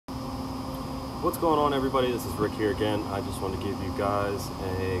What's going on, everybody? This is Rick here again. I just want to give you guys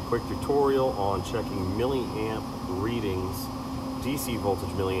a quick tutorial on checking milliamp readings, DC voltage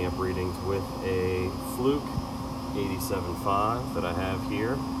milliamp readings with a Fluke 87.5 that I have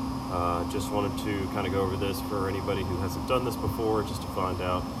here. Just wanted to kind of go over this for anybody who hasn't done this before, just to find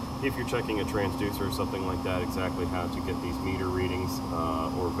out if you're checking a transducer or something like that, exactly how to get these meter readings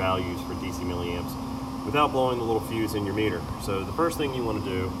or values for DC milliamps without blowing the little fuse in your meter. So the first thing you want to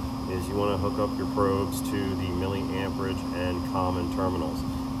do is you want to hook up your probes to the milli-amperage and common terminals.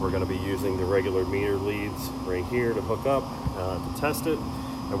 We're going to be using the regular meter leads right here to hook up to test it,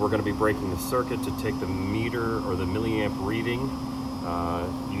 and we're going to be breaking the circuit to take the meter or the milliamp reading.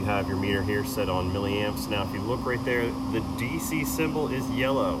 You have your meter here set on milliamps. Now if you look right there, the DC symbol is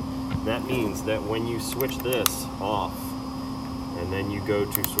yellow. That means that when you switch this off and then you go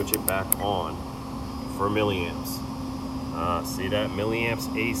to switch it back on for milliamps, see that? Milliamps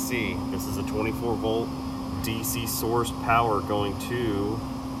AC. This is a 24 volt DC source power going to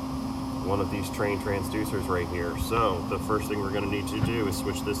one of these train transducers right here. So the first thing we're going to need to do is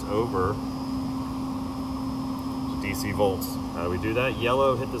switch this over to DC volts. How do we do that?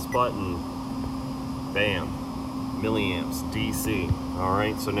 Yellow, hit this button. Bam. Milliamps DC.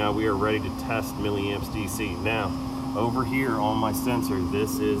 Alright, so now we are ready to test milliamps DC. Now, over here on my sensor,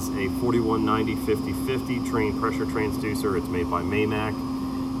 this is a 4190-5050 train pressure transducer. It's made by Maymac.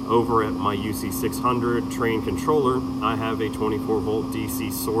 Over at my UC600 train controller, I have a 24 volt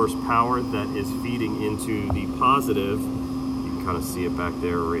DC source power that is feeding into the positive, you can kind of see it back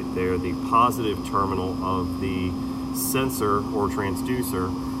there, right there, the positive terminal of the sensor or transducer.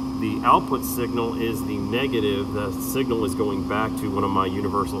 The output signal is the negative. The signal is going back to one of my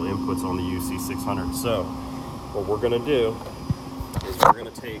universal inputs on the UC600. So what we're going to do is we're going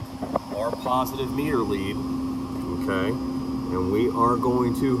to take our positive meter lead, okay, and we are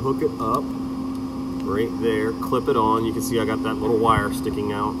going to hook it up right there, clip it on. You can see I got that little wire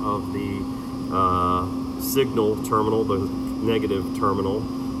sticking out of the signal terminal, the negative terminal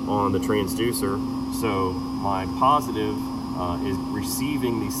on the transducer. So my positive is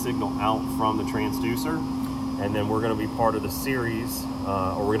receiving the signal out from the transducer, and then we're going to be part of the series,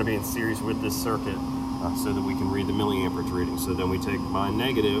 or we're going to be in series with this circuit, so that we can read the milliamperage reading. So then we take my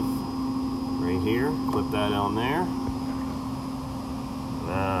negative right here, clip that on there,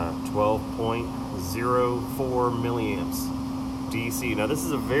 12.04 milliamps DC. Now this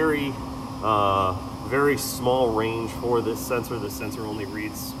is a very very small range for this sensor. This sensor only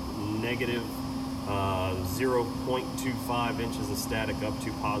reads negative 0.25 inches of static up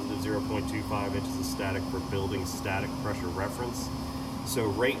to positive 0.25 inches of static for building static pressure reference. So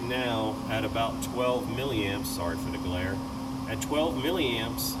right now at about 12 milliamps, sorry for the glare, at 12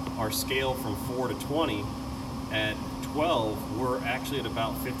 milliamps, our scale from 4 to 20, at 12, we're actually at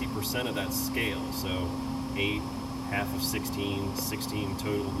about 50% of that scale. So 8, half of 16, 16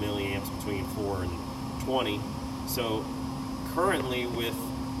 total milliamps between 4 and 20. So currently with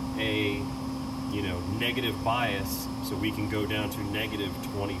a negative bias, so we can go down to negative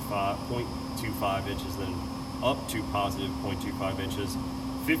 25.25 inches, then up to positive 0.25 inches.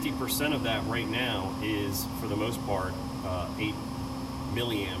 50% of that right now is, for the most part, 8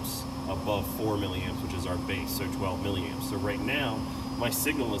 milliamps above 4 milliamps, which is our base, so 12 milliamps. So right now, my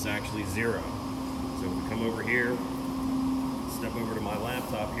signal is actually 0. So if we come over here, step over to my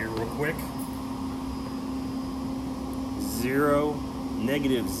laptop here real quick,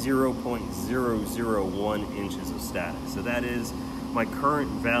 negative 0.001 inches of static. So that is my current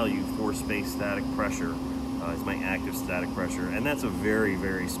value for space static pressure, is my active static pressure, and that's a very,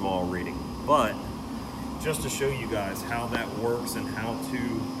 very small reading. But just to show you guys how that works and how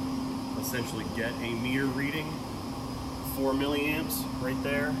to essentially get a meter reading, 4 milliamps right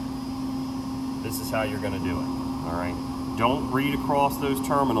there, this is how you're going to do it. All right, don't read across those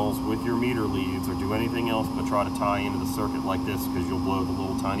terminals with your meter leads or do anything else but try to tie into the circuit like this, because you'll blow the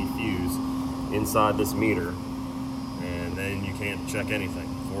little tiny fuse inside this meter and then you can't check anything.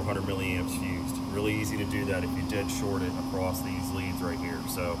 400 milliamps fused. Really easy to do that if you dead short it across these leads right here.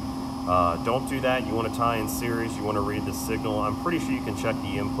 So don't do that. You want to tie in series. You want to read the signal. I'm pretty sure you can check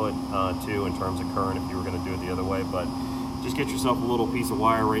the input too in terms of current if you were going to do it the other way, but just get yourself a little piece of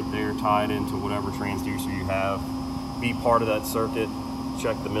wire right there, tie it into whatever transducer you have, be part of that circuit,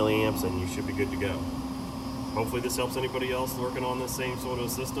 check the milliamps, and you should be good to go. Hopefully this helps anybody else working on this same sort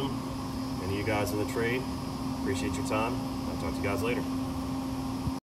of system. Any of you guys in the trade, appreciate your time. I'll talk to you guys later.